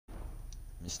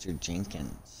Mr.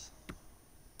 Jenkins.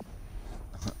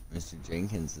 Mr.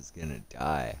 Jenkins is gonna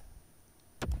die.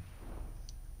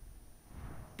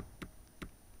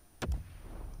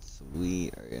 So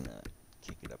we are gonna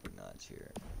kick it up a notch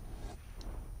here.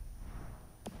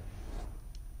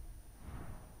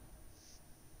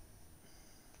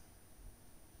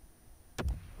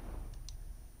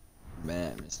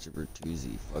 Man, Mr.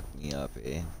 Bertuzzi fucked me up,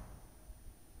 eh?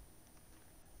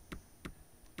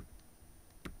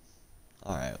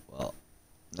 Alright, well,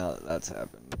 now that that's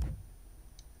happened,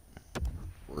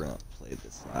 we're gonna play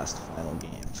this last final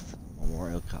game for the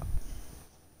Memorial Cup.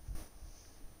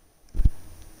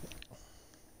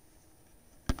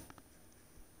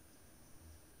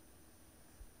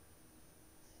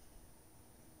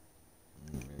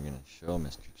 And we're gonna show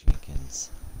Mr. Jenkins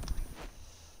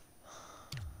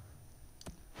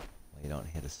why you don't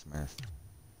hit a Smurf.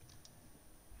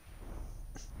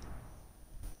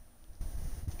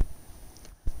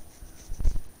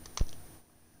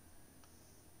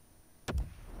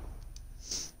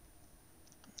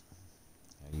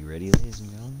 Ready, ladies and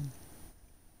gentlemen?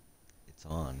 It's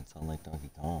on like Donkey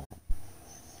Kong.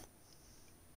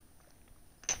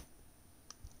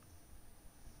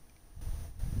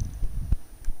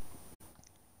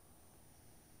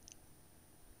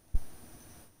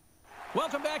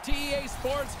 Welcome back to EA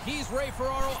Sports. He's Ray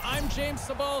Ferraro. I'm James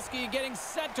Cebulski, getting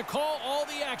set to call all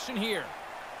the action here.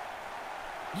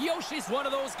 Yoshi's one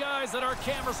of those guys that our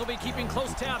cameras will be keeping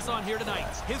close tabs on here tonight.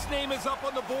 His name is up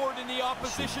on the board in the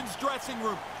opposition's dressing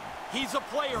room. He's a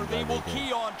player they will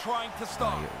key on trying to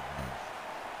stop.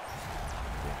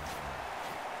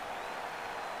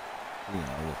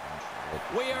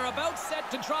 We are about set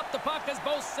to drop the puck as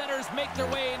both centers make their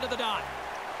way into the dot.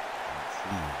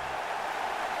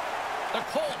 The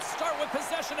Colts start with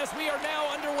possession as we are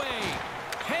now underway.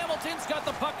 Hamilton's got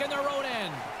the puck in their own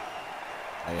end.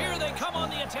 Here they come on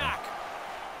the attack.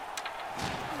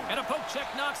 And a poke check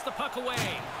knocks the puck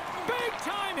away. Big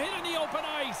time hit in the open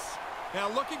ice. Now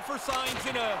looking for signs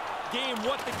in a game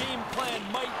what the game plan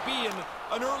might be, and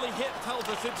an early hit tells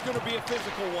us it's going to be a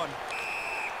physical one.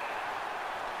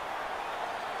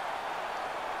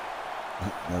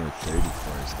 Number 34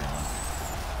 is down.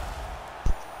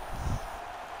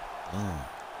 Oh.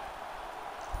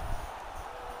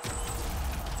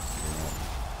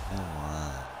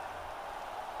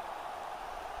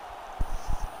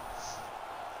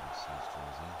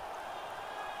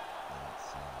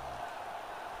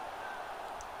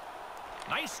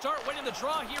 Nice start winning the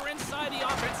draw here inside the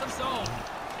offensive zone.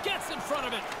 Gets in front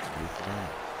of it.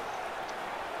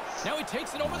 Now he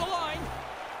takes it over the line.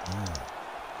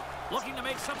 Looking to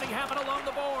make something happen along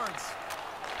the boards.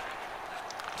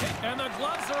 And the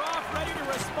gloves are off, ready to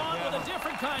respond with a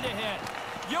different kind of hit.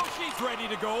 Yoshi's ready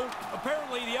to go.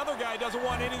 Apparently the other guy doesn't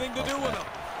want anything to do with him.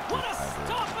 What a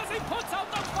stop as he puts out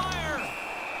the fire.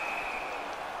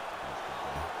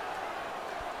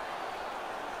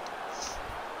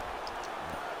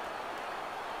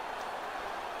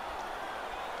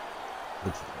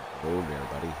 Hold there,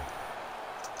 buddy.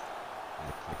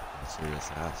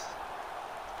 Serious ass.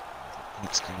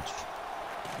 Thanks, coach.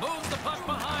 Moves the puck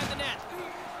behind the net.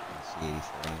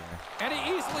 And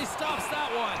he easily stops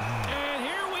that one. And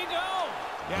here we go.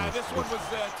 Yeah, this one was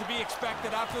to be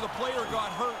expected. After the player got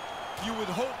hurt, you would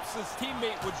hope his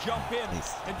teammate would jump in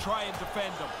and try and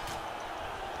defend him.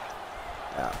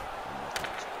 Yeah.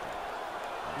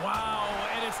 Wow,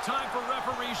 and it's time for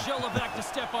referee Gilles Levesque to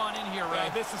step on in here, Ray. Yeah,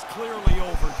 this is clearly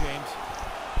over, James.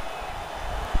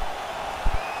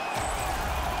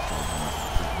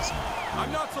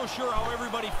 I'm not so sure how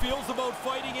everybody feels about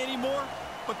fighting anymore,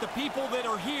 but the people that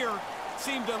are here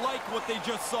seem to like what they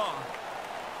just saw.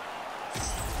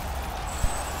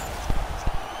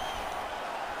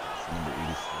 Number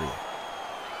 83.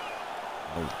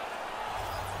 Oh.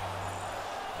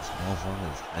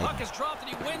 Puck is dropped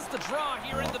and he wins the draw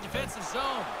here in the defensive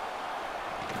zone.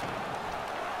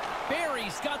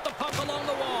 Barry's got the puck along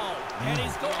the wall, and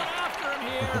he's going after him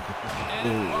here.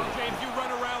 And, well, James, you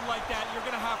run around like that, you're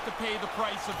going to have to pay the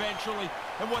price eventually.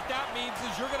 And what that means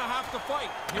is you're going to have to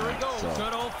fight. Here it goes.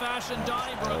 Good old-fashioned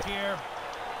Donnybrook here.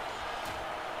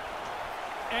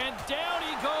 And down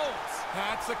he goes.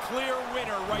 That's a clear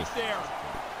winner right there.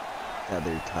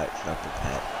 Another tight shot to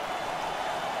Pat.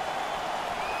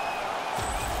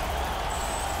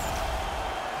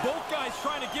 Both guys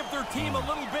trying to give their team a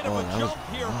little bit of a jump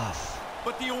here.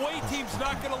 But the away team's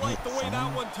not going to like the way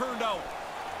that one turned out.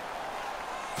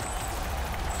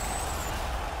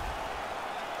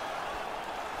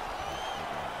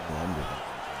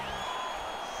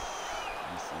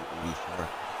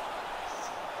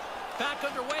 Back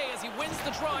underway as he wins the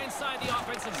draw inside the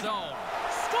offensive zone.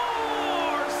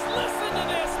 Scores!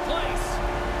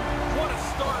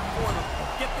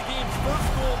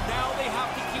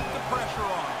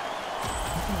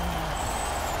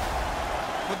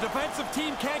 defensive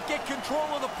team can't get control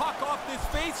of the puck off this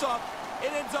face-off.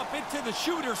 It ends up into the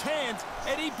shooter's hands,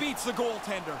 and he beats the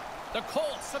goaltender. The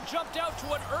Colts have jumped out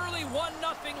to an early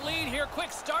 1-0 lead here.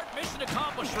 Quick start, mission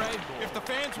accomplished, Ray. If the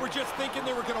fans were just thinking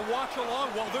they were going to watch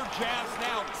along, well, they're jazzed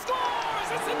now. Scores!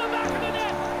 It's in the back of the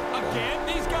net! Again,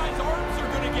 these guys' arms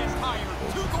are going to get tired.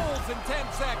 2 goals in 10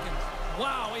 seconds.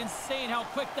 Wow, insane how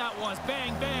quick that was.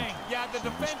 Bang, bang. Yeah, the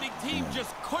defending team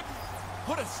just couldn't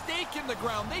put a stake in the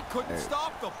ground. They couldn't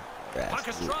stop them. Puck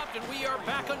is dropped, and we are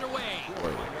back underway.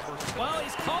 Well,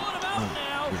 he's calling him out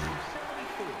now.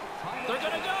 They're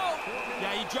going to go.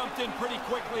 Yeah, he jumped in pretty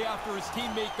quickly after his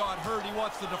teammate got hurt. He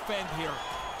wants to defend here.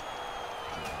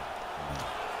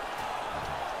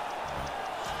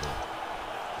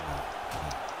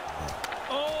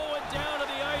 Oh, and down to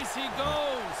the ice he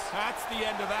goes. That's the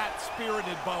end of that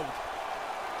spirited bout.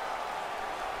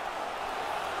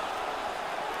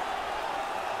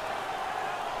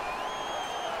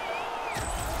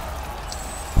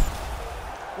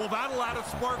 Well, that'll add a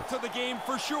spark to the game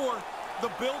for sure.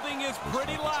 The building is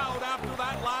pretty loud after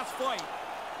that last fight.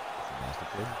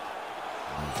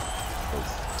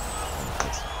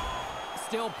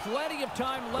 Still plenty of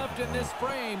time left in this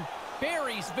frame.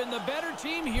 Barry's been the better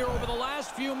team here over the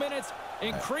last few minutes,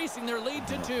 increasing their lead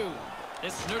to 2.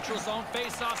 This neutral zone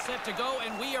face-off set to go,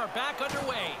 and we are back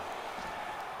underway.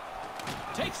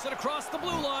 Takes it across the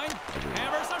blue line.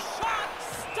 Hammers a shot.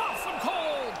 Stops him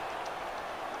cold.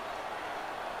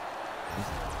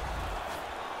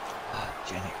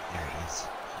 Jenny, there he is.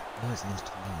 Oh, his name's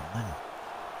 21.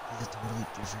 He's a totally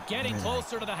different. Getting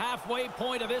closer to the halfway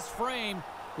point of this frame.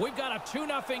 We've got a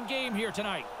 2-0 game here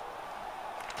tonight.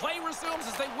 Play resumes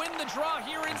as they win the draw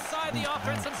here inside the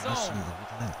offensive zone.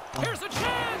 Here's a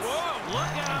chance! Whoa,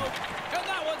 look out! And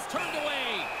that one's turned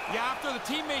away. Yeah, after the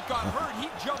teammate got hurt, he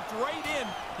jumped right in.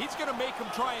 He's going to make him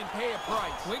try and pay a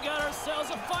price. We got ourselves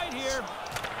a fight here.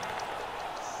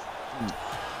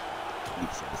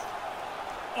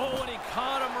 Oh, and he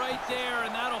caught him right there,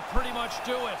 and that'll pretty much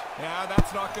do it. Yeah,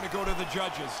 that's not going to go to the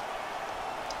judges.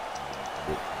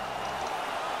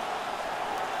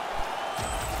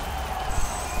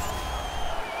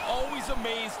 Always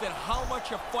amazed at how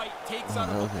much a fight takes out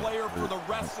of a player for the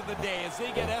rest of the day. As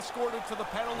they get escorted to the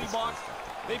penalty box,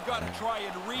 they've got to try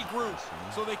and regroup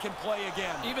so they can play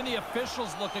again. Even the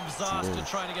officials look exhausted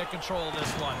trying to get control of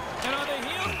this one. And on the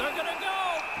heels, they're going to go.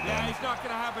 Yeah, he's not going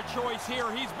to have a choice here.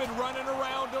 He's been running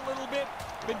around a little bit,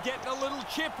 been getting a little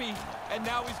chippy, and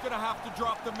now he's going to have to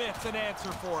drop the mitts and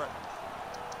answer for it.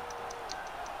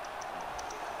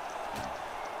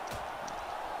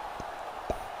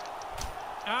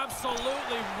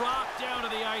 Absolutely rocked down to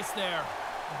the ice there.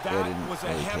 That was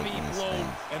a heavy blow,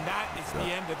 and that is the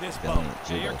end of this bout.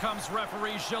 Here comes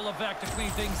referee Gilles Levesque to clean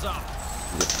things up.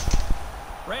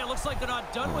 Ray, it looks like they're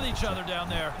not done with each other down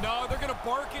there. No, they're going to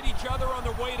bark at each other on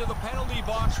their way to the penalty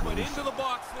box, but into the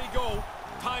box they go.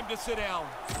 Time to sit down.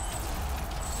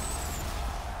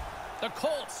 The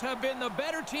Colts have been the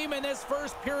better team in this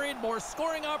first period. More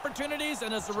scoring opportunities,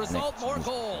 and as a result, more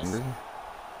goals.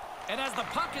 And as the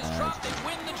puck is dropped, they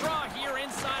win the draw here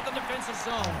inside the defensive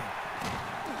zone.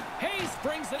 Hayes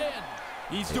brings it in.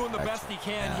 He's doing the best he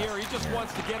can here. He just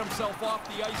wants to get himself off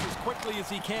the ice as quickly as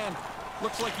he can.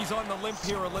 Looks like he's on the limp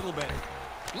here a little bit.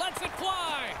 Lets it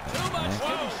fly. Too much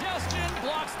congestion.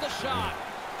 Blocks the shot.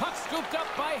 Puck scooped up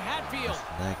by Hatfield.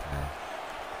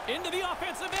 Into the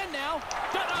offensive end now.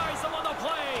 Denies him on the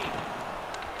play.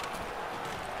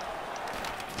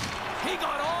 He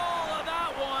got all of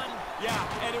that one.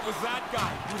 Yeah, and it was that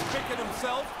guy who's picking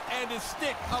himself and his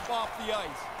stick up off the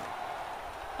ice.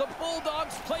 The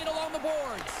Bulldogs played along the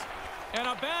boards. And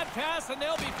a bad pass, and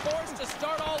they'll be forced to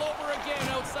start all over again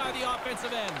outside the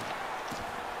offensive end.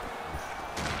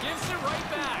 Gives it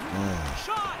right back.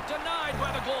 Shot denied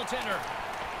by the goaltender.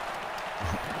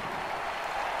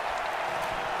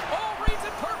 Oh, reads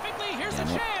it perfectly. Here's a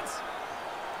chance.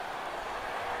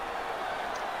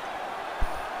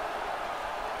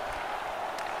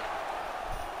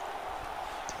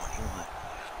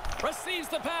 Receives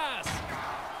the pass.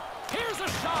 Here's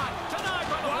a shot. Denied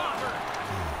by the blocker.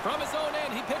 From his own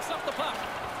end, he picks up the puck.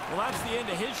 Well, that's the end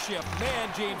of his shift. Man,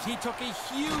 James, he took a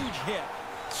huge hit,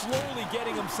 slowly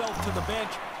getting himself to the bench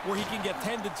where he can get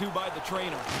tended to by the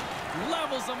trainer.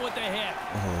 Levels him with the hit.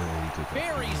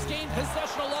 Barry's gained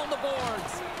possession along the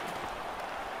boards.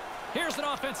 Here's an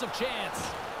offensive chance.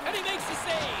 And he makes the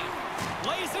save.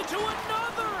 Lays into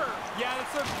another. Yeah,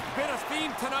 it's been a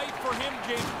theme tonight for him,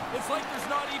 James. It's like there's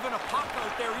not even a puck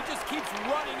out there. He just keeps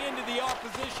running into the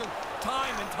opposition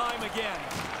time and time again.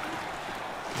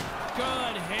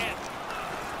 Good hit.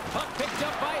 Puck picked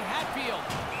up by Hatfield.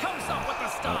 Comes up with the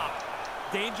stop.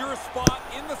 Dangerous spot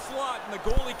in the slot, and the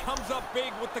goalie comes up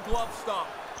big with the glove stop.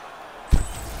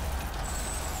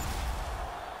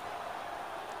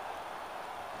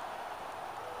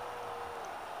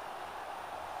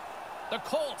 The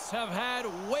Colts have had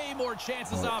way more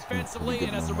chances offensively,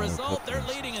 and as a result, they're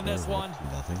leading in this one.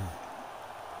 Nothing.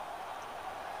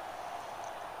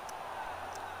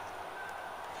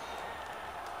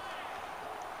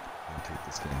 Take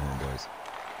this game home, boys.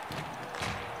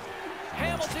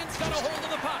 Hamilton's got a hold of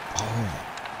the puck.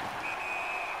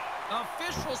 Oh.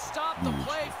 Officials stop the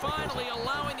play, finally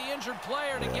allowing the injured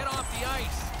player to get off the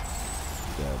ice.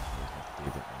 Dad, that's my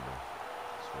favorite number.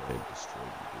 That's why I destroyed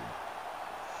you,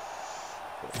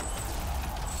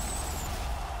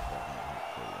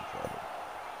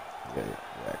 dude.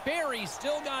 Barry's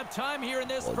still got time here in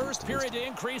this first period to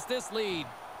increase this lead.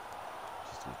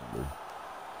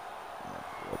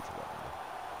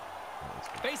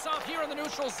 Face off here in the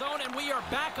neutral zone, and we are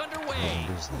back underway.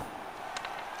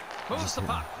 Moves the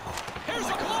puck. Here's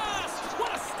a blast!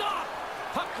 What a stop!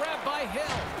 Puck grabbed by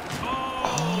Hill.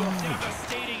 Oh,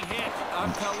 devastating hit.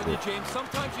 I'm telling you, James,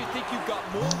 sometimes you think you've got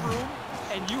more room,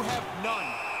 and you have none.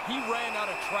 He ran out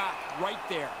of track right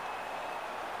there.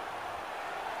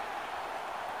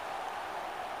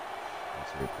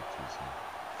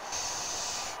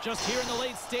 Just here in the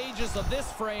late stages of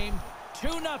this frame,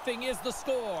 2-0 is the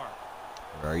score.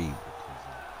 Where are you?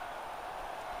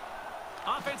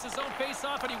 Offense's own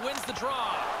face-off, and he wins the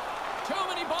draw. Too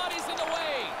many bodies in the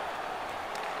way.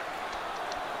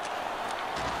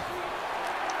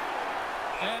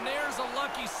 And there's a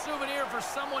lucky souvenir for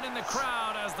someone in the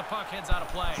crowd as the puck heads out of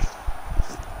play.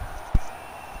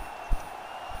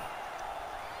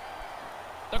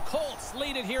 The Colts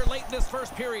lead it here late in this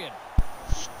first period.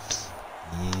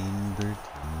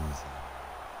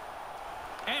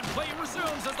 And play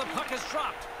resumes as the puck is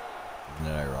dropped.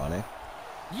 Isn't it ironic?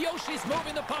 Yoshi's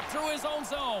moving the puck through his own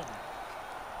zone.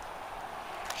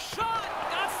 Shot!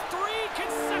 That's 3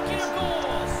 consecutive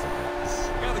goals.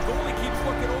 Yeah, the goalie keeps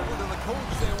looking over to the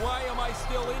coach saying, why am I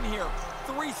still in here?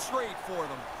 3 straight for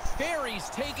them. Barry's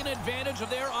taken advantage of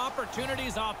their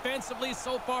opportunities offensively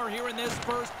so far here in this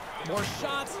first. More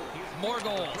shots, more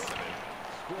goals.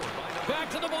 Back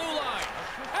to the blue line.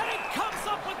 And it comes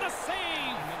up with the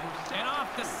save. And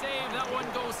off the save, that one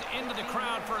goes into the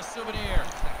crowd for a souvenir.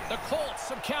 The Colts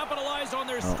have capitalized on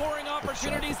their scoring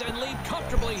opportunities and lead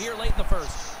comfortably here late in the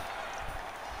first.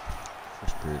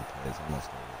 First period play is almost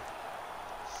over.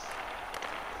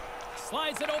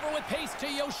 Slides it over with pace to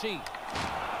Yoshi.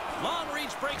 Long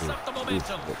reach breaks up the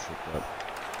momentum.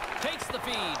 Takes the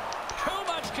feed. Too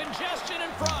much congestion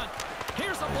in front.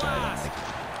 Here's a blast.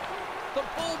 The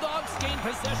Bulldogs gain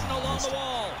possession along the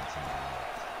wall.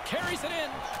 Carries it in.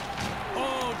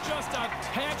 Oh, just a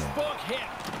textbook hit.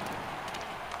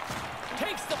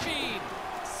 Takes the feed.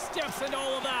 Steps into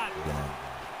all of that.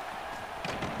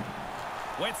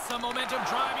 With some momentum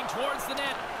driving towards the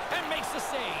net and makes the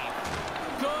save.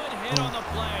 Good hit on the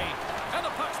play. And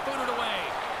the puck's booted away.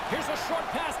 Here's a short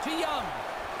pass to Young.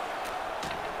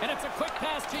 And it's a quick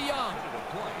pass to Young.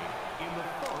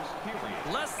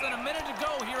 Less than a minute to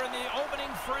go here in the opening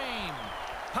frame.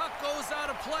 Puck goes out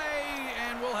of play,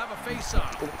 and we'll have a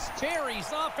face-off.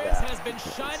 Barry's offense has been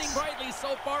shining brightly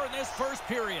so far in this first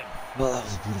period. Well, that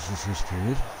was a beautiful first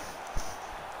period.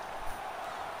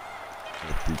 We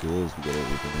got 3 goals, we got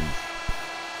everything.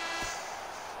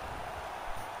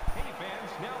 Hey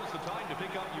fans, now is the time to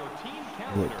pick up your team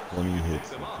calendar. 20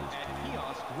 hits in the at first period.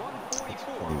 kiosk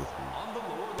 144 on the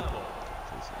lower level.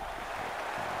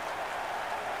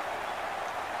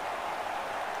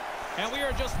 And we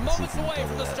are just moments away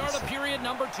from the start of period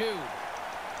number 2. Oh,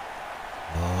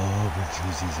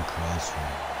 Bertuzzi's across from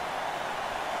him.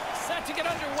 Set to get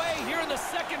underway here in the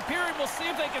second period. We'll see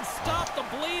if they can stop the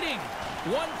bleeding.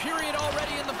 1 period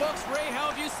already in the books. Ray,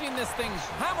 how have you seen this thing?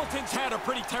 Hamilton's had a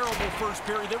pretty terrible first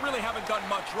period. They really haven't done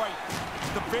much right.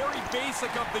 The very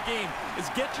basic of the game is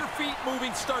get your feet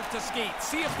moving, start to skate.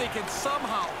 See if they can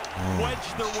somehow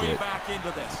wedge their way back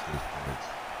into this.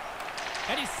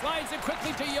 And he slides it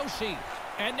quickly to Yoshi.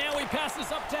 And now he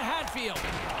passes up to Hatfield.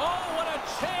 Oh, what a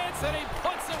chance, and he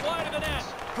puts it wide of the net.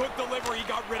 Good delivery. He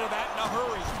got rid of that in a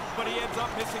hurry, but he ends up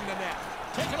missing the net.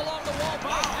 Taken along the wall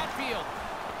by Hatfield.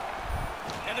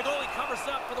 And the goalie covers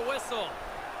up for the whistle.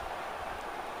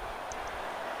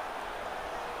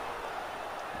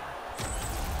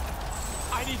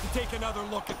 I need to take another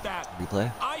look at that.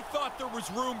 Replay? I thought there was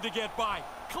room to get by.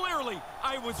 Clearly,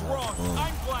 I was wrong.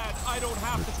 I'm glad I don't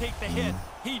have to take the hit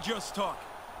he just took.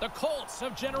 The Colts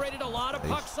have generated a lot of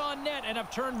pucks on net and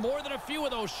have turned more than a few of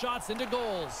those shots into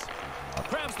goals.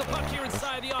 Grabs the puck here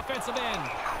inside the offensive end.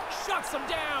 Shuts him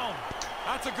down.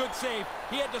 That's a good save.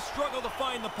 He had to struggle to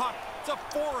find the puck. It's a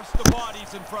forest of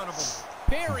bodies in front of him.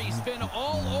 Barry's been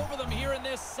all over them here in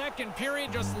this second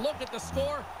period. Just look at the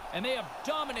score, and they have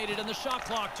dominated in the shot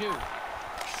clock, too.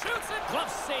 Shoots it. Glove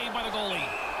save by the goalie.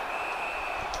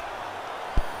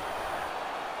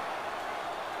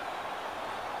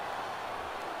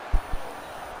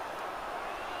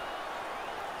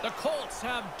 The Colts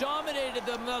have dominated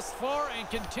them thus far and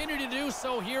continue to do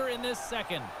so here in this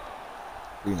second.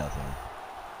 3-0.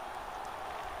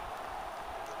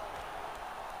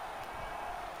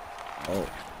 Oh.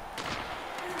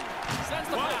 Sends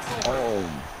the pass over. Oh.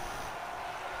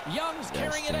 Young's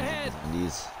carrying it ahead.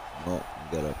 No, you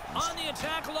gotta. On the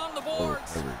attack along the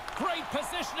boards. Great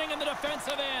positioning in the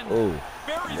defensive end. Oh.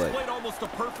 Barry's played almost a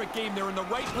perfect game. They're in the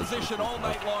right position all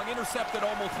night long, intercepted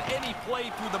almost any play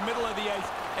through the middle of the ice,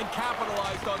 and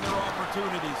capitalized on their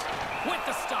opportunities. With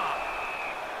the stop.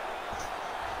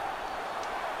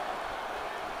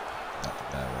 Not the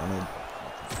guy I wanted.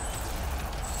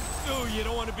 Ooh, you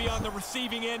don't want to be on the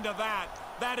receiving end of that.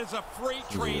 That is a freight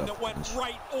train that went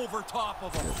right over top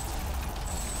of them.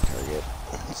 Target.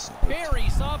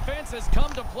 Barry's offense has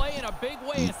come to play in a big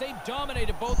way as they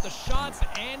dominated both the shots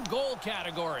and goal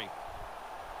category.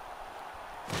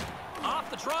 Off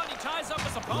the trot, he ties up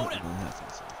his opponent.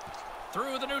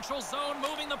 Through the neutral zone,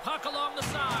 moving the puck along the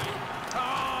side.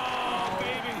 Oh,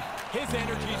 baby. His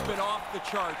energy's been off the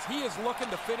charts. He is looking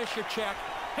to finish a check.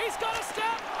 He's got a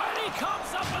step, and he comes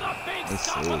up with a big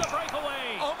stop on the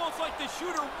breakaway. Almost like the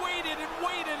shooter waited and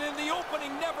waited, and the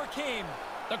opening never came.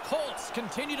 The Colts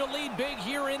continue to lead big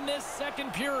here in this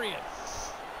second period.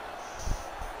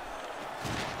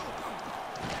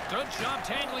 Good job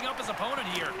tangling up his opponent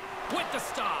here. With the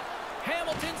stop,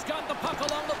 Hamilton's got the puck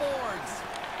along the boards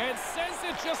and sends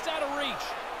it just out of reach.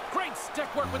 Great stick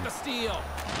work with the steal.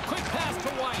 Quick pass to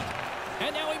White.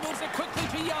 And now he moves it quickly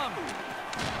to Young.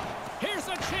 Here's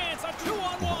a chance, a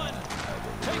 2-on-1.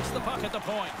 Takes the puck at the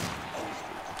point.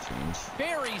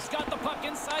 Barry's got the puck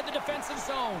inside the defensive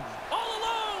zone. All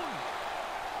alone.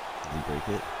 Did he break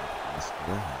it?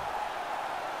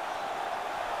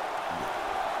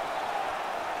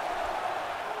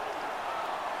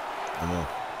 I know.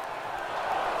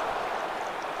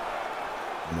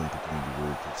 I'm going to pretend to be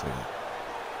worried for a second.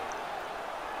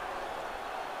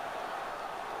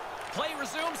 Play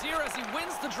resumes here as he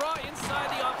wins the draw inside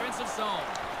the offensive zone.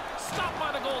 Stopped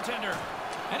by the goaltender.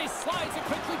 And he slides it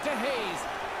quickly to Hayes.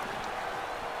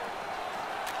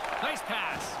 Nice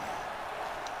pass.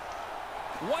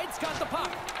 White's got the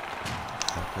puck.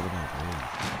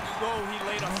 Oh, he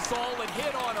laid a solid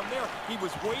hit on him there. He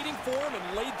was waiting for him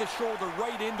and laid the shoulder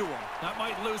right into him. That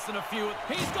might loosen a few.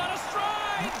 He's got a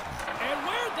stride. And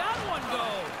where'd that one go?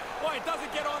 Why, it doesn't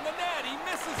get on the net. He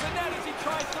misses the net as he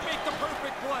tries to make the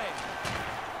perfect play.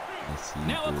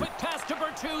 Now a quick pass to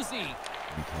Bertuzzi.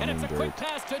 And it's a quick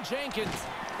pass to Jenkins.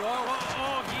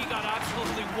 Oh, he got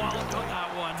absolutely walloped on that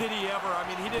one. Did he ever? I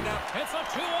mean, he didn't have... It's a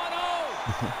 2-on-0.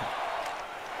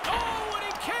 Oh, and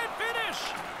he can't finish.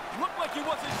 Looked like he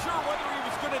wasn't sure whether he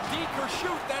was going to deke or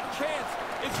shoot. That chance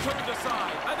is turned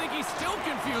aside. I think he's still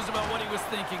confused about what he was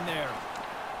thinking there.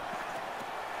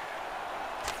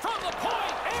 From the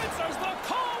point, answers the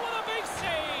call with a big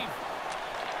save.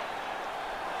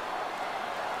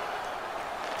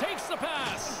 Takes the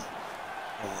pass.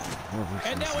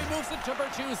 And now he moves it to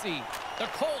Bertuzzi. The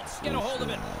Colts get a hold of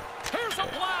it. Here's a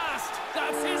blast.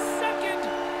 That's his second.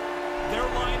 Their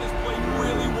line has played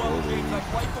really well, James. I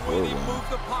like the way they moved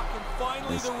the puck, and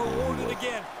finally they're rewarded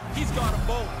again. He's got them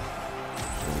both.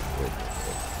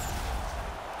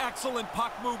 Excellent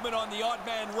puck movement on the odd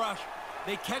man rush.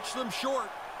 They catch them short,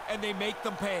 and they make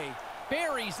them pay.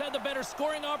 Barry's had the better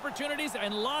scoring opportunities,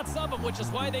 and lots of them, which is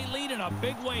why they lead in a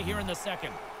big way here in the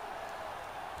second.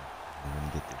 I'm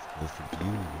going to get this goal for you.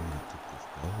 I'm going to take this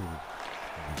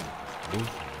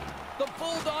goal. The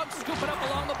Bulldogs scoop it up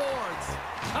along the boards.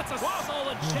 That's a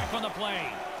solid check on the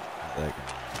play.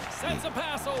 Sends a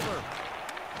pass over.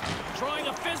 Drawing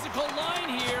a physical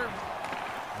line here.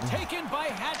 Taken by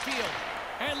Hatfield.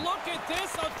 And look at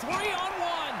this, a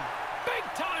 3-on-1. Big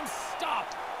time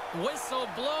stop. Whistle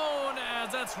blown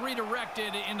as that's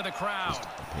redirected into the crowd.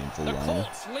 The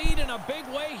Colts lead in a big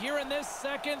way here in this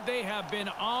second. They have been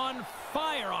on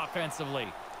fire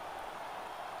offensively.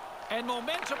 And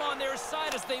momentum on their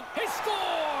side as he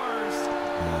scores!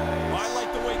 I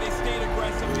like the way they stayed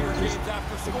aggressive here, James.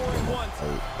 After scoring once,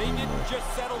 they didn't just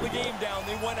settle the game down.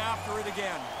 They went after it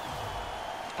again.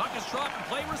 Puck is dropped and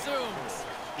play resumes.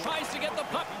 Tries to get the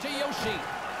puck to Yoshi.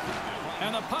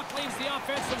 And the puck leaves the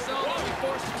offensive zone. They'll be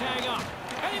forced to tag up.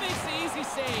 And he makes the easy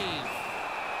save.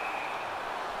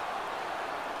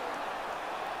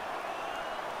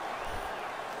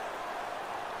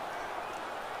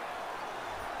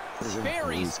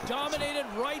 Barry's dominated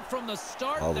right from the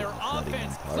start. Their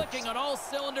offense clicking on all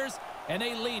cylinders, and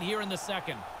they lead here in the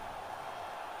second.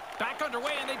 Back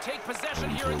underway, and they take possession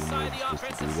here inside the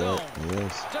offensive zone.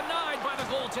 Denied by the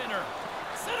goaltender.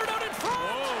 Centered out in front.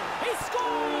 Whoa. He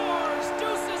scores!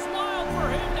 Deuces wild for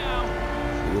him now.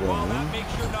 Well, that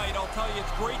makes your night. I'll tell you,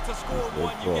 it's great to score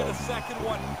one. You get a second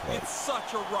one. It's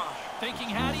such a rush. Thinking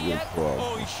Hattie yet?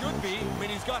 Oh, he should be. I mean,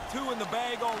 he's got 2 in the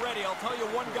bag already. I'll tell you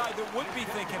one guy that would be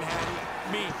thinking Hattie.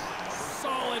 Me.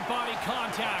 Solid body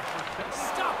contact.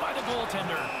 Stopped by the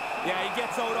goaltender. Yeah, he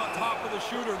gets out on top of the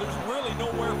shooter. There's really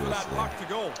nowhere for that puck to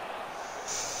go.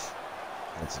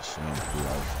 That's a shame.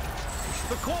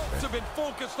 The Colts have been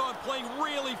focused on playing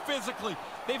really physically.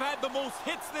 They've had the most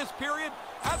hits this period.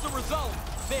 As a result,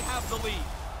 they have the lead.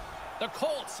 The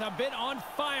Colts have been on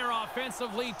fire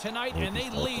offensively tonight, and they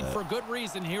lead for good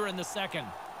reason here in the second.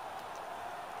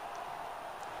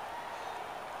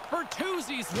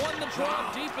 Bertuzzi's won the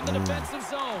draw deep in the defensive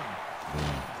zone.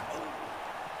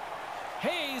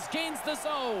 Hayes gains the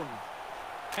zone.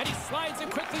 And he slides it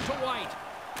quickly to White.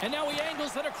 And now he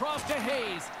angles it across to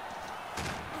Hayes.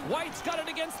 White's got it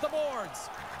against the boards.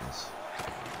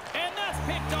 And that's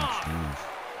picked off.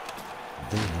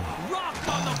 Rocked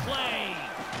on the play.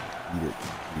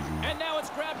 And now it's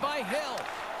grabbed by Hill.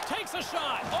 Takes a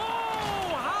shot.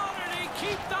 Oh, how did he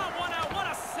keep that one out? What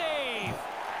a save.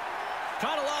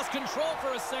 Kind of lost control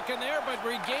for a second there, but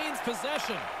regains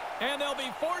possession. And they'll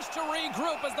be forced to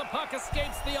regroup as the puck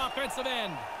escapes the offensive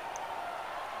end.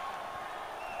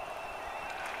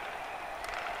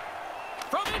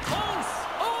 From in close.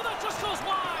 Oh, that just goes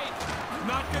wide.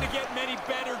 Not going to get many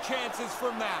better chances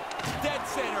from that. Dead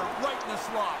center, right in the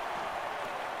slot.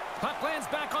 Puck lands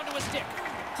back onto his stick.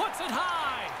 Puts it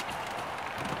high.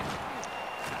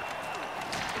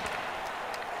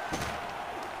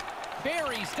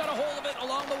 Barry's got a hold of it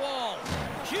along the wall.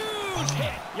 Huge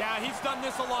hit. Yeah, he's done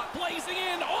this a lot. Blazing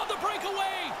in on the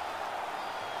breakaway.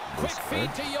 Quick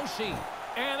feed to Yoshi.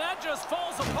 And that just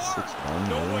falls apart.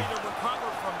 No way to recover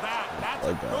from that.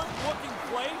 That's a good-looking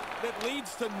play that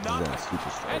leads to nothing.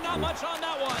 And not much on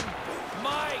that one.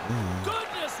 My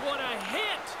goodness, what a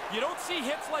hit. You don't see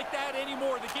hits like that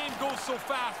anymore. The game goes so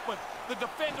fast, but the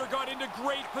defender got into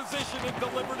great position and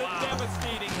delivered a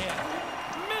devastating hit.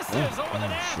 Misses over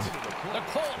the net. The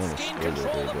Colts gain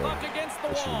control of the puck against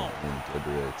the wall.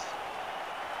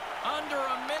 Under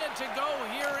a minute to go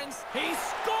here, and he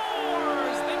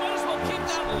scores! They might as well keep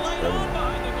that light on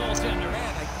behind the goaltender.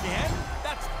 Man, again?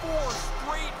 That's 4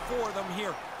 straight for them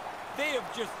here. They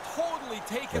have just totally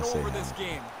taken over this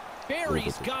game.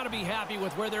 Barry's got to be happy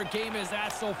with where their game is at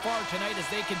so far tonight as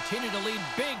they continue to lead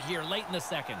big here late in the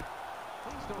second.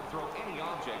 Please don't throw any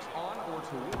objects on or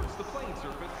towards the playing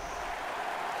surface.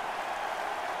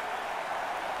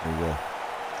 There you go.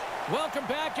 Welcome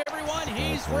back, everyone.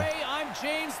 He's Ray. I'm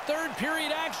James. Third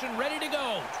period action ready to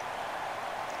go.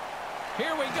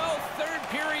 Here we go. Third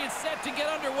period set to get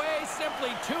underway.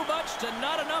 Simply too much to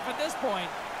not enough at this point.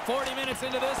 40 minutes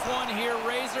into this one here,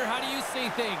 Razor. How do you see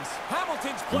things?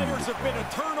 Hamilton's players have been a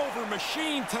turnover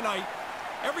machine tonight.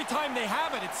 Every time they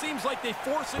have it, it seems like they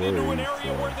force it into an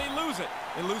area where they lose it.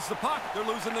 They lose the puck. They're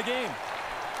losing the game.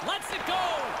 Lets it go.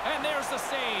 And there's the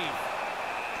save.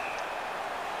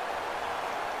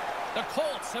 The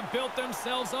Colts have built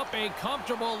themselves up a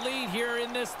comfortable lead here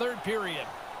in this third period.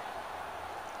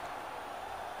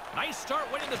 Nice start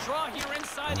winning the draw here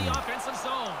inside the offensive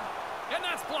zone. And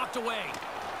that's blocked away.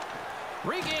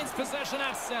 Regains possession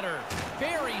at center.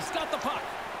 Barry's got the puck.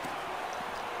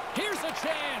 Here's a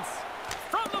chance.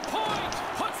 From the point.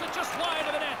 Puts it just wide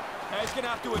of the net. He's going to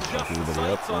have to adjust the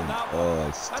sights on that one. Oh,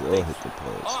 I still hit the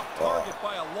post. Off target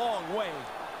by a long way.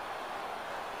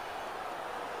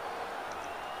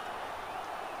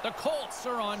 The Colts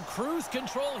are on cruise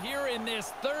control here in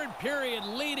this third period,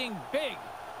 leading big.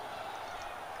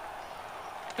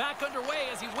 Back underway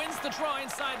as he wins the draw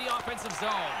inside the offensive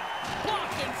zone.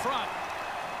 Blocked in front.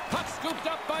 Puck scooped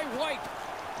up by White.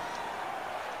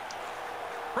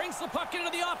 Brings the puck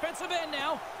into the offensive end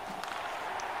now.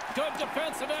 Good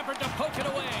defensive effort to poke it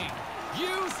away.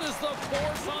 Uses the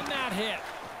force on that hit.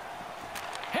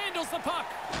 Handles the puck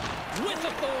with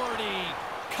authority.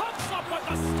 Comes up with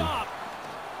the stop.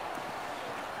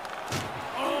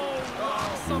 Oh,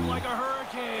 awesome like a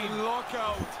hurricane. Look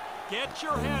out. Get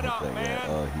your head up, man.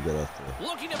 Oh, he got off there.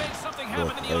 Looking to make something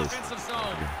happen in the offensive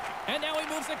zone. And now he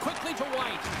moves it quickly to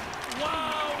White.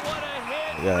 Wow, what a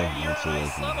hit. Yeah, Your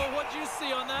ice level, what'd you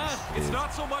see on that? It's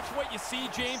not so much what you see,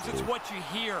 James, it's what you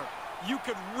hear. You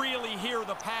could really hear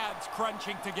the pads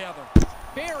crunching together.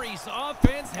 Barry's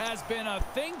offense has been a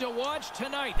thing to watch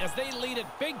tonight as they lead it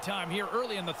big time here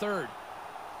early in the third.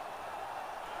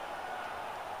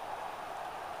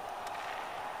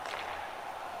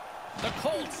 The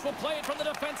Colts will play it from the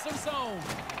defensive zone.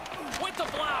 With the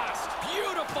blast.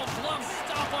 Beautiful glove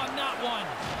stop on that one.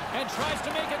 And tries to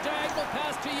make a diagonal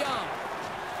pass to Young.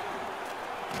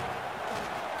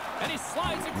 And he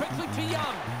slides it quickly to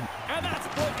Young. And that's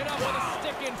broken up with a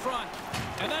stick in front.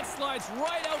 And that slides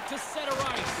right out to center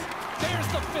ice. There's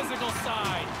the physical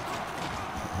side.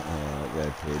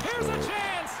 Here's a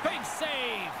chance. Big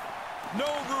save. No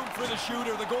room for the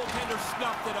shooter. The goaltender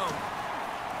snuffed it out.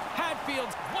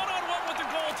 Hatfield's one-on-one with the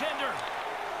goaltender.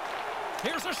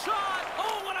 Here's a shot.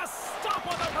 Oh, what a stop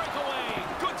on the breakaway.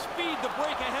 Good speed to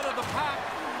break ahead of the pack.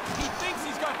 He thinks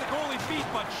he's got the goalie beat,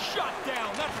 but shut down.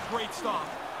 That's a great stop.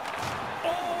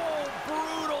 Oh,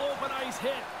 brutal open ice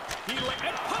hit.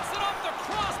 And puts it off the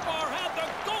crossbar. Had the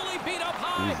goalie beat up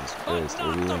high, but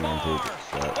not the bar.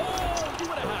 Oh, you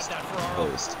would have had that, Ferraro.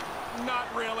 Not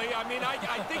really. I mean, I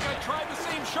think I tried the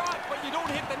same shot, but you don't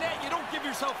hit the net. You don't give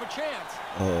yourself a chance.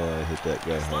 Oh, I hit that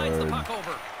guy Slides hard. the puck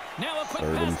over. Now a quick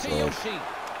pass to Yoshi.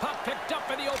 Puck picked up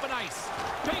in the open ice.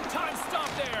 Big time stop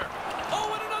there.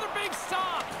 Oh, and another big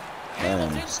stop.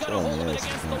 Hamilton's got a hold of it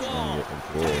against the wall.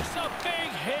 Takes a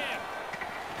big hit.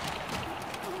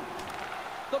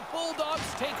 The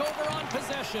Bulldogs take over on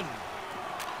possession.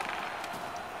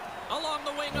 Along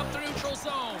the wing up the neutral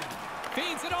zone.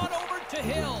 Feeds it on over to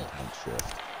Hill.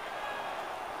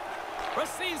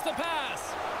 Receives the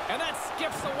pass. And that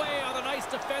skips away on a nice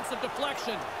defensive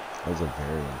deflection. That was a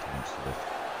very intense shift.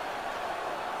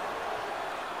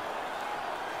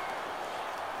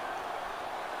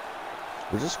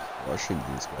 We're just crushing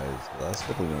these guys. The last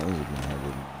couple of games have been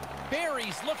having.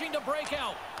 Barry's looking to break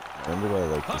out. Remember why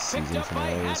like the Puck season picked up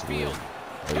by finales Hatfield.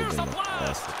 were Here's a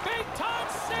blast. Big time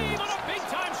save on a big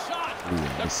time shot.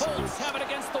 The Colts have it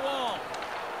against the wall.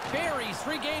 Barry's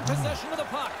regained possession of the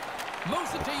puck.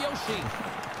 Moves it to Yoshi.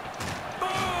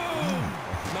 Boom!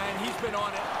 Man, he's been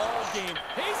on it all game.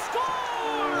 He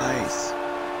scores! Nice.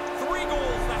 3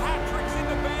 goals. The hat trick's in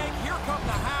the bag. Here come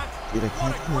the hat. Dude, I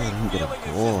What can't a believe great he got feeling a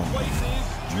as goal. this place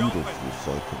is Beautiful jumping.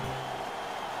 fucking.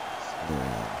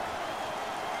 Yeah.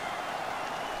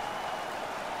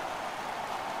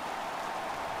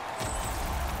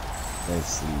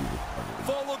 Nicely recovered.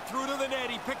 Followed through to the net.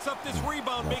 He picks up this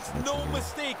rebound, makes no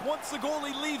mistake. Once the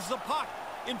goalie leaves the puck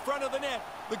in front of the net,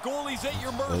 the goalie's at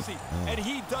your mercy, and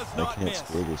he does I not can't miss.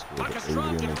 score this goal. Puck is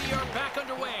dropped and we are back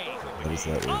underway. What is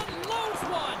that word? Unloads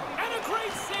one and a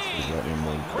great save. Is that in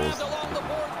one Grabbed goal? along the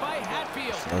boards by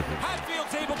Hatfield. Soccer.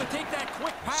 Hatfield's able to take that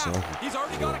quick pass. He's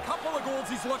already got a couple of goals.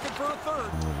 He's looking for a third.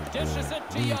 Dishes it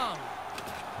to Young.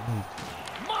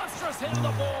 Monstrous hit to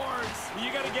the boards.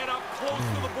 You got to get up close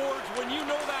to the boards. When you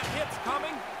know that hit's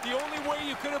coming, the only way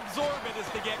you can absorb it is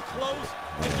to get close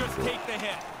and just take the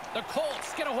hit. The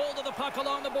Colts get a hold of the puck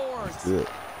along the boards. Good.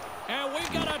 And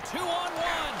we've got a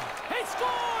 2-on-1. He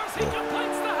scores! He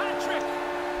completes the hat trick.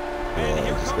 And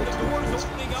here just come got the two doors points.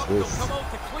 opening up. This- They'll come out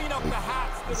to clean up the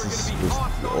hats that This are going is to be supposed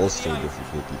tossed to be onto the all-star ice.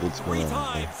 difficulty. What's 3 going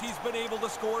on? times he's been able to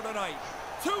score tonight.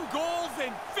 2 goals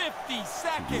in 50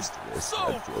 seconds.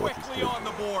 So quickly on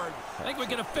the board. I think we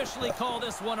can officially call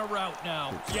this one a rout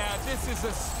now. Yeah, this is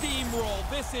a steamroll.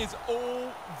 This is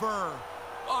over.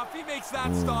 Oh, if he makes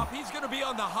that stop, he's going to be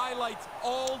on the highlights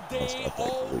all day,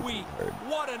 all week.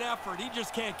 What an effort. He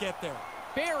just can't get there.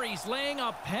 Barry's laying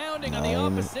a pounding on the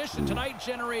opposition tonight,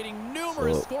 generating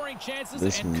numerous So, scoring chances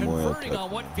this and Moyle converting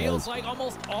on what Cup feels has like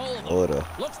almost all of them. order.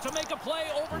 Looks to make a play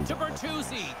over to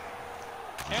Bertuzzi.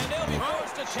 And they'll be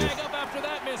forced to tag up after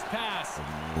that missed pass.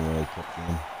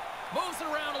 Moves it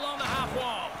around along the half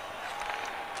wall.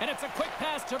 And it's a quick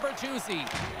pass to Bertuzzi.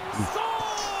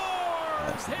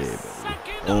 Scores! His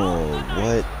second of the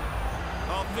night. What?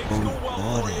 Well, things go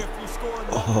well for you if you score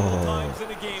multiple times in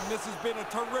a game. This has been a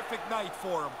terrific night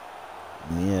for him.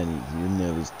 Man, he didn't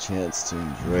have his chance to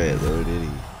enjoy it, though, did he?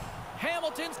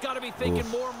 Hamilton's got to be thinking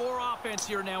more and more offense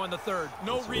here now in the third.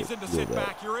 No reason to sit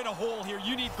back. You're in a hole here.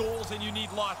 You need goals, and you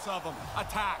need lots of them.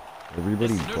 Attack.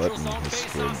 Everybody This neutral but me zone has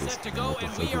face scored off this set to game. go, What the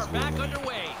and fuck we are is back going on?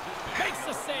 underway. Makes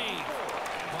the save.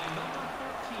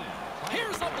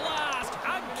 Here's a blast.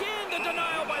 Again, the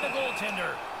denial by the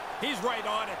goaltender. He's right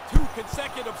on it. 2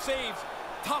 consecutive saves.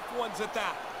 Tough ones at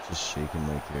that. Just shaking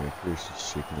my character,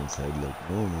 just shaking inside like,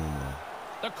 no.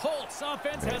 The Colts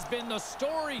offense has been the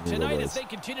story tonight as they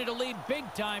continue to lead big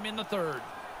time in the third.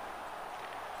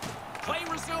 Play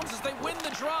resumes as they win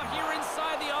the draw here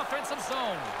inside the offensive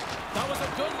zone. That was a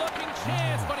good-looking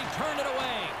chance, but he turned it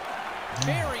away.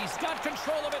 Barry's got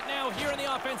control of it now here in the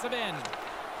offensive end.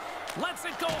 Lets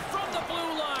it go from the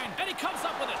blue line, and he comes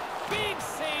up with it. Big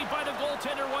save by the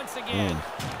goaltender once again.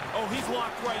 Oh, he's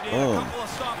locked right in. A couple of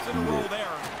stops in a row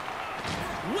there.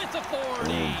 With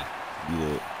authority.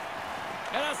 Yeah.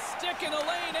 And a stick Stick in the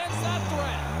lane ends that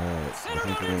threat. Alright, so I Centered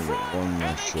think out we're in gonna front, get one more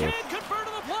and they shift. can't convert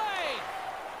to the play.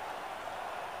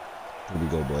 Here we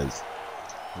go, boys.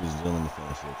 Ladies and gentlemen, the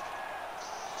final shift.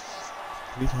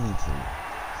 3:23.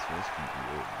 So this can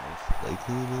be most likely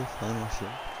to be the final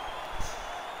shift.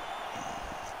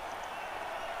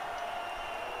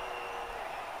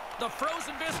 The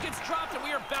frozen biscuits dropped, and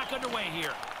we are back underway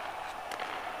here.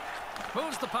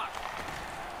 Moves the puck.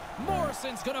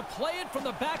 Morrison's going to play it from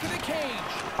the back of the cage.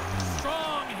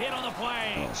 Strong hit on the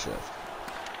play. Final shift.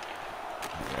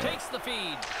 Takes the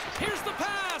feed. Here's the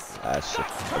pass. Last shift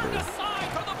That's turned covered. aside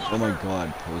from the blocker. Oh my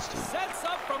god, posted. Sets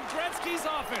up from Gretzky's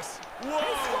office. Whoa!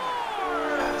 He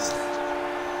scores!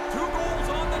 2 goals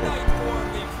on the night for him.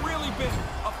 They've really been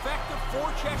effective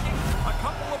forechecking, a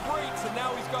couple of breaks, and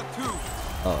now he's got 2.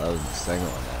 Oh, that was the second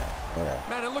one there. Okay.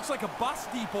 Man, it looks like a bus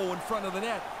depot in front of the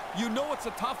net. You know it's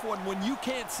a tough one when you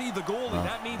can't see the goalie. Oh,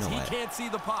 That means no he way. can't see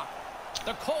the puck.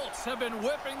 The Colts have been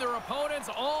whipping their opponents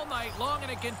all night long,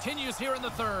 and it continues here in the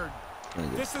third.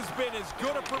 This has been as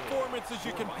good a performance as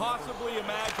you can possibly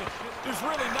imagine. There's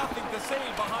really nothing to say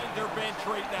behind their bench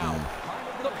right now.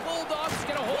 The Bulldogs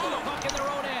get a hold of the puck in their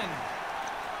own end.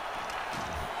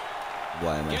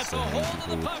 Why am I Gets a so hold happy of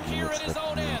the for puck the here team in his that's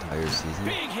own the end. entire season?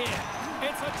 Big hit.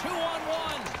 It's a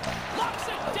 2-on-1. Locks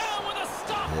it down with a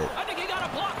stop. I think he got a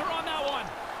blocker on that one.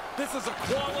 This is a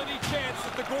quality chance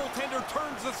that the goaltender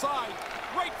turns aside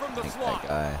right from the slot. That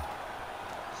guy.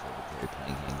 So very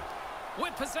panicking.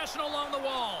 With possession along the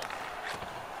wall.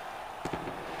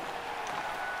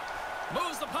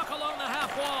 Moves the puck along the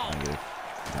half wall.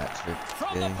 Patrick.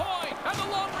 From the point. And the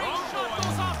long-range shot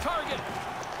goes off target.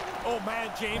 Oh,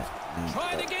 man, James.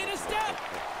 Trying to gain a step.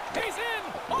 He's in.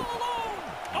 All alone.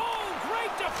 Oh,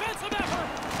 great defensive effort.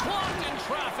 Blocked in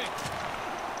traffic.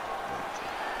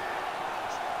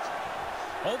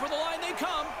 Over the line they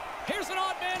come. Here's an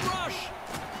odd man rush.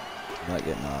 I'm not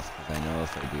getting off because I know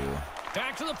if I do,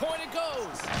 Back to the point it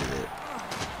goes. get it.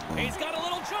 He's got a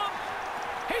little jump.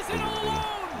 He's in all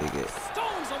alone. Big it.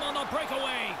 Stones him on the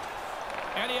breakaway.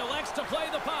 And he elects to play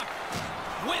the puck.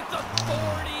 With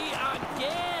authority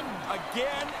again.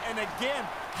 Again and again.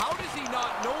 How does he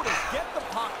not notice? Get the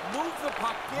puck. Move the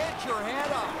puck. Get your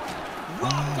head up.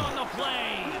 Rocked on the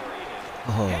play.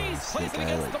 Oh, Hayes plays sick it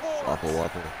guy against like the boards. Flopper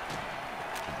Whopper.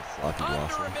 Floppy Under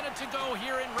waffle. a minute to go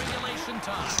here in regulation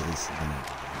time. Silly cinnamon.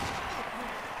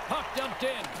 Puck dumped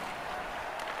in.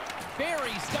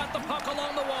 Barry's got the puck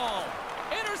along the wall.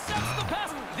 Intercepts the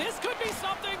pass. This could be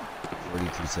something.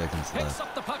 42 seconds Picks left.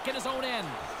 up the puck in his own end.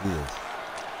 Do this.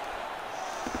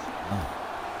 Oh.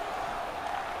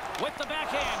 With the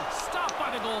backhand. Stopped by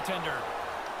the goaltender.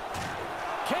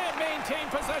 Can't maintain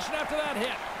possession after that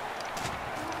hit.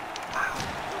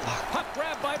 Puck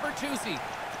grabbed by Bertuzzi.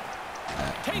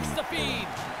 Takes the feed.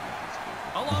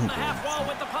 Along the half wall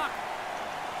with the puck.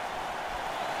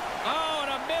 Oh, and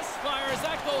a misfire as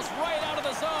that goes right out of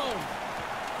the zone.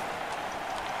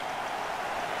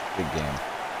 Big game.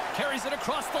 Carries it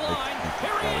across the line.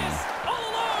 Here he is, all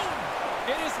alone.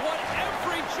 It is what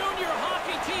every junior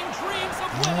hockey team dreams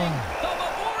of winning. The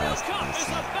Memorial Cup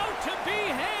is about to be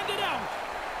handed out.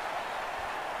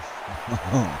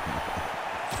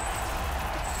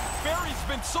 Barry's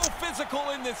been so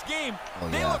physical in this game. Oh,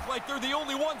 they yeah. look like they're the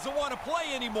only ones that want to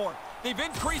play anymore. They've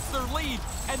increased their lead,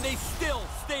 and they still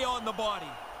stay on the body.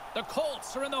 The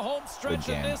Colts are in the home stretch of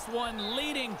game. this one,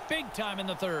 leading big time in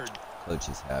the third. Coach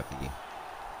is happy.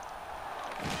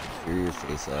 Superior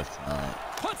face-off talent.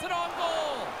 Puts it on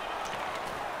goal.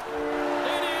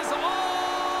 It is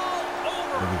all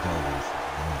over. There we go, guys.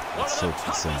 One of the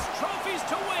toughest Soak trophies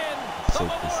to win. The Soak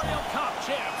this in. Memorial Cup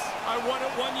champs. I won it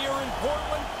 1 year in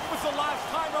Portland. It was the last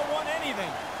time I won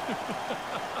anything.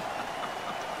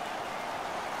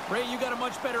 Ray, you got a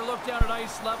much better look down at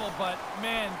ice level, but,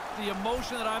 man, the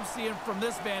emotion that I'm seeing from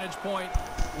this vantage point,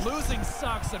 losing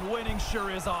sucks and winning sure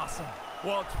is awesome.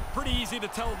 Well, it's pretty easy to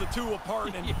tell the two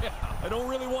apart, and Yeah. I don't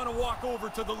really want to walk over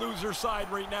to the loser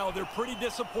side right now. They're pretty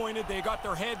disappointed. They got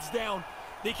their heads down.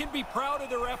 They can be proud of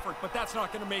their effort, but that's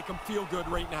not going to make them feel good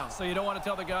right now. So you don't want to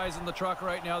tell the guys in the truck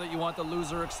right now that you want the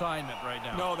loser assignment right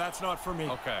now? No, that's not for me.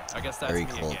 Okay, I guess that's Barry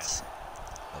me Colts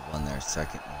have won their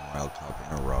second Memorial Cup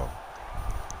in a row.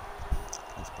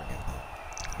 Let's bring it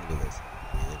home. Look at this.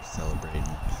 They're celebrating.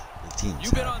 The team's again.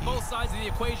 You've been on happy. both sides of the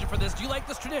equation for this. Do you like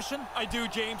this tradition? I do,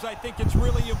 James. I think it's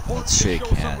really important Let's to shake show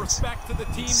some hands. respect to the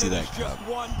team See that that has just cup.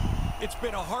 won. It's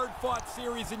been a hard-fought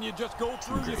series, and you just go Two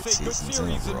through, you great say good seasons in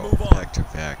series a and row. move on.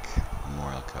 Back-to-back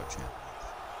Memorial Cup champions.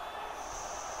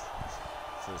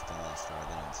 First on All-Star,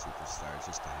 then on Superstars,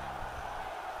 just a hand.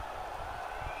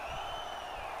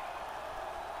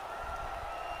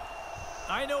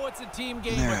 I know it's a team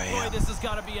game, There but I boy, am. this has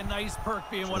got to be a nice perk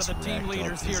being one of the Just team racked up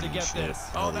leaders here to dizzy get shit. this.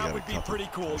 Oh, We that got would a be couple pretty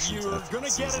cool. promotions You're after going the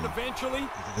to get it season. eventually,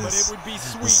 Look at but this. it would be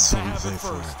This sweet is to what we have play it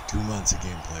first. for. 2 months of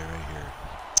gameplay right here.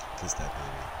 Kiss that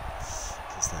baby.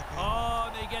 Kiss that baby. Oh,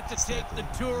 they get to Kiss take that the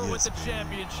baby. tour Yes, with the baby.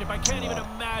 championship. I can't even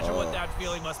imagine what that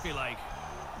feeling must be like.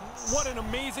 What an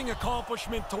amazing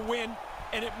accomplishment to win,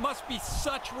 and it must be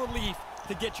such relief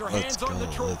to get your Let's hands on the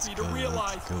go, let's trophy to go,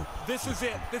 realize let's go. this is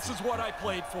it. This is what I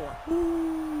played for.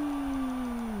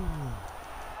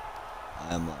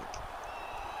 I'm like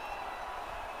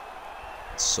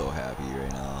so happy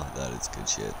right now. That is good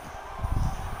shit.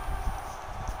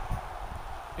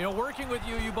 You know, working with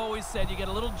you, you've always said you get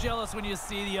a little jealous when you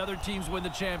see the other teams win the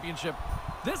championship.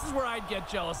 This is where I'd get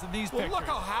jealous in these Well, pictures. look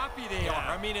how happy they are.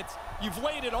 I mean, you've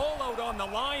laid it all out on the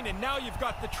line, and now you've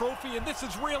got the trophy, and this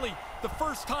is really the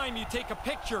first time you take a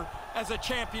picture as a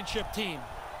championship team.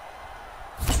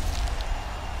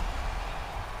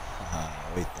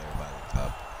 Right there by the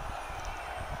cup.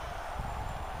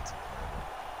 That's incredible.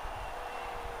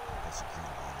 That's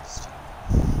incredible.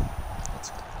 That's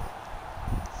incredible.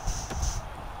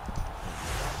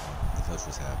 The coach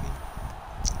was happy.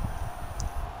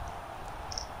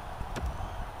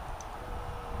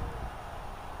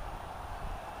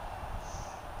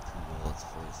 It's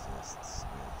 4 assists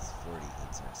with 40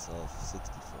 hits ourselves,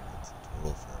 64 hits in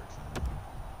total for our team.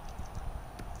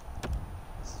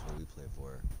 This is what we play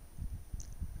for.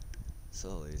 So,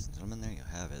 ladies and gentlemen, there you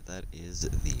have it. That is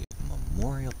the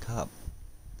Memorial Cup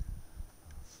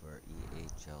for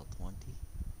EHL 20.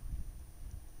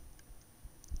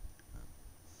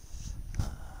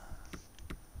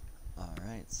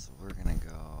 Alright, so we're gonna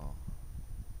go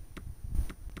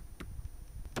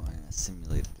on a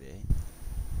simulated day.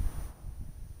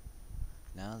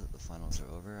 Now that the finals are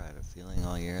over, I had a feeling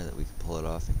all year that we could pull it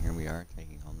off, and here we are,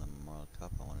 taking home the Memorial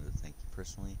Cup. I wanted to thank you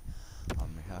personally, on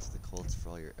behalf of the Colts, for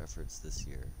all your efforts this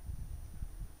year.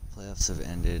 Playoffs have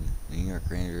ended. The New York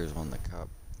Rangers won the Cup.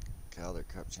 Calder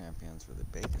Cup champions were the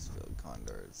Bakersfield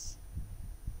Condors.